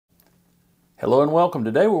Hello and welcome.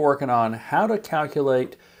 Today we're working on how to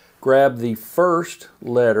grab the first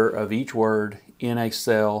letter of each word in a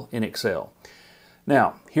cell in Excel.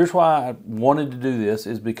 Now, here's why I wanted to do this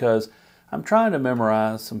is because I'm trying to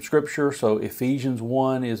memorize some scripture. So Ephesians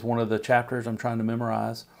 1 is one of the chapters I'm trying to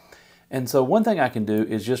memorize. And so one thing I can do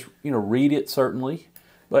is just, read it certainly,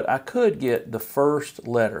 but I could get the first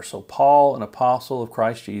letter. So Paul, an apostle of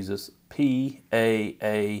Christ Jesus, P-A-A-O-C-J,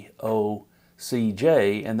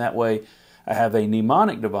 and that way I have a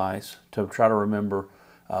mnemonic device to try to remember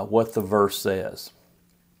what the verse says.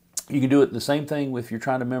 You can do it the same thing if you're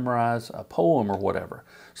trying to memorize a poem or whatever.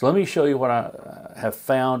 So let me show you what I have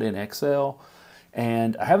found in Excel.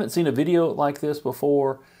 And I haven't seen a video like this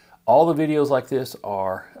before. All the videos like this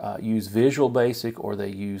are use Visual Basic, or they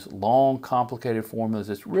use long, complicated formulas.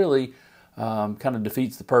 It's really kind of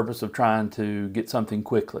defeats the purpose of trying to get something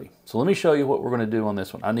quickly. So let me show you what we're going to do on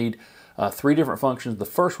this one. I need three different functions. The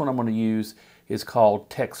first one I'm going to use is called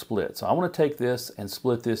TEXTSPLIT. So I want to take this and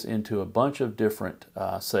split this into a bunch of different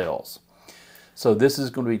cells. So this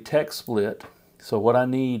is going to be TEXTSPLIT. So what I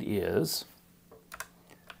need is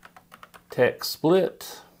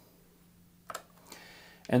TEXTSPLIT.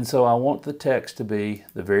 And so I want the text to be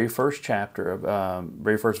the very first chapter,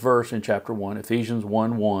 very first verse in chapter 1, Ephesians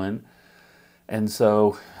 1:1. And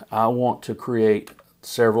so I want to create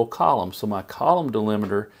several columns. So my column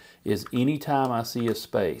delimiter is anytime I see a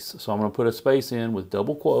space. So I'm going to put a space in with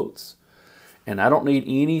double quotes. And I don't need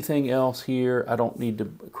anything else here. I don't need to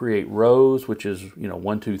create rows, which is,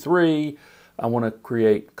 1, 2, 3. I want to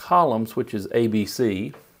create columns, which is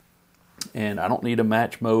ABC. And I don't need a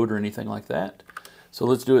match mode or anything like that. So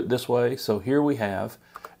let's do it this way. So here we have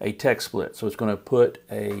a TEXTSPLIT. So it's going to put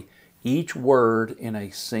each word in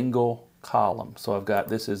a single column. So I've got,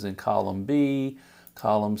 this is in column B,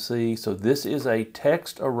 column C. So this is a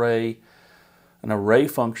text array, an array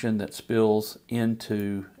function that spills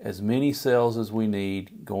into as many cells as we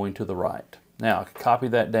need going to the right. Now I could copy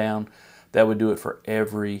that down. That would do it for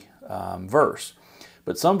every verse.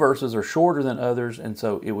 But some verses are shorter than others, and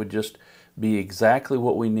so it would just be exactly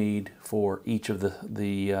what we need for each of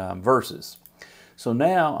the verses. So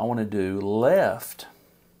now I want to do left.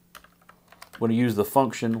 I'm going to use the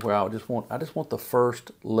function where I just want the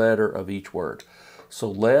first letter of each word. So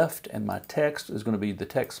left, and my text is going to be the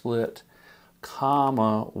TEXTSPLIT,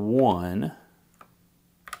 comma 1.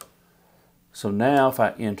 So now if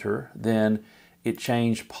I enter, then it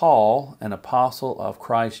changed Paul, an apostle of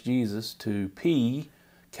Christ Jesus, to P,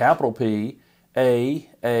 capital P,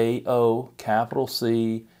 A-A-O, capital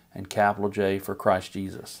C, and capital J for Christ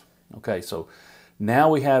Jesus. Okay, so now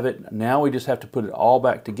we have it. Now we just have to put it all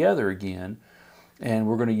back together again, and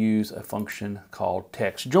we're going to use a function called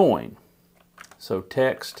TEXTJOIN. So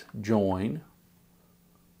TEXTJOIN.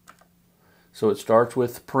 So it starts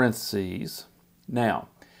with parentheses. Now,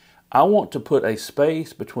 I want to put a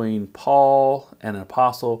space between Paul and an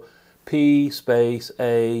apostle, P space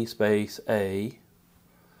A space A.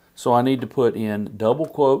 So I need to put in double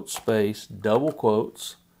quotes, space, double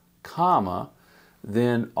quotes, comma,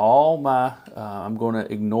 then all my, I'm going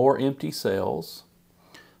to ignore empty cells.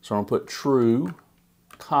 So I'm going to put true,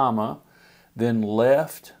 comma, then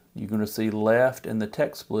left. You're going to see left and the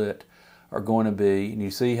TEXTSPLIT are going to be, and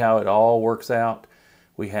you see how it all works out.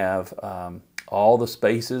 We have all the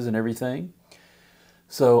spaces and everything.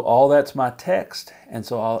 So all that's my text, and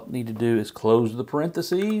so all I need to do is close the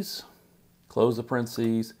parentheses,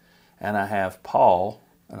 and I have Paul,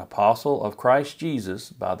 an apostle of Christ Jesus,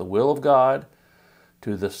 by the will of God,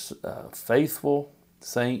 to the faithful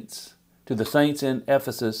saints, to the saints in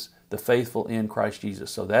Ephesus, the faithful in Christ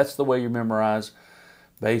Jesus. So that's the way you memorize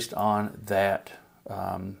based on that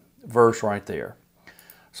verse right there.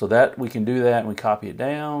 So that we can do that, and we copy it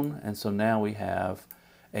down, and so now we have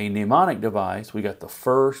a mnemonic device. We got the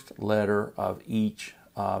first letter of each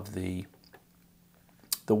of the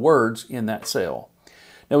words in that cell.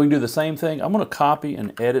 Now we can do the same thing. I'm going to copy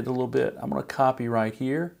and edit a little bit. I'm going to copy right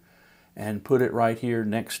here and put it right here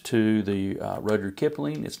next to the Rudyard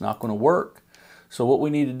Kipling. It's not going to work. So what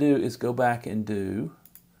we need to do is go back and do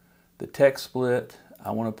the TEXTSPLIT.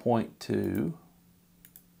 I want to point to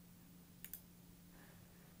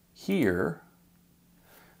here,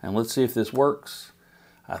 and let's see if this works.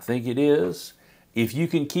 I think it is. If you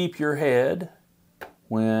can keep your head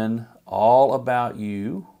when all about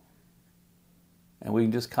you, and we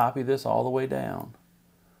can just copy this all the way down.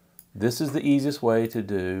 This is the easiest way to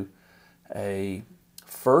do a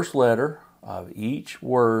first letter of each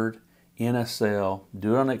word in a cell.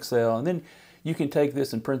 Do it on Excel, and then you can take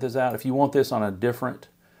this and print this out. If you want this on a different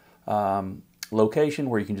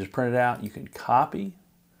location where you can just print it out, you can copy.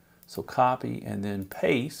 So copy and then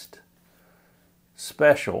paste,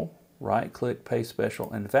 special, right-click, paste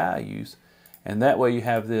special, and values, and that way you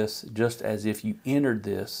have this just as if you entered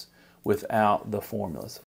this without the formulas.